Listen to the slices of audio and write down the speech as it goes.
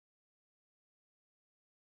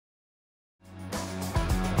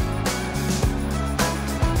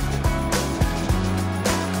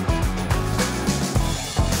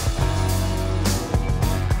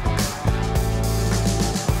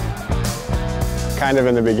kind of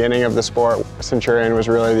in the beginning of the sport, Centurion was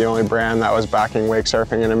really the only brand that was backing wake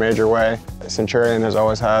surfing in a major way. Centurion has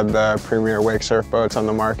always had the premier wake surf boats on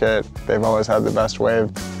the market. They've always had the best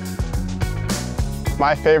wave.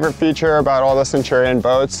 My favorite feature about all the Centurion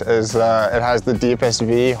boats is it has the deepest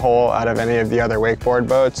V hole out of any of the other wakeboard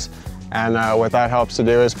boats. And what that helps to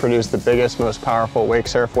do is produce the biggest, most powerful wake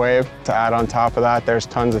surf wave. To add on top of that, there's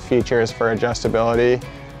tons of features for adjustability.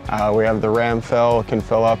 We have the ram fill, can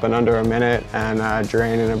fill up in under a minute and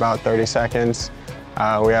drain in about 30 seconds.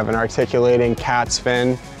 We have an articulating cat's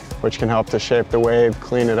fin, which can help to shape the wave,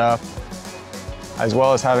 clean it up. As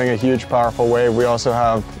well as having a huge, powerful wave, we also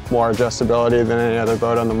have more adjustability than any other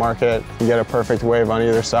boat on the market. You get a perfect wave on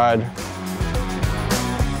either side.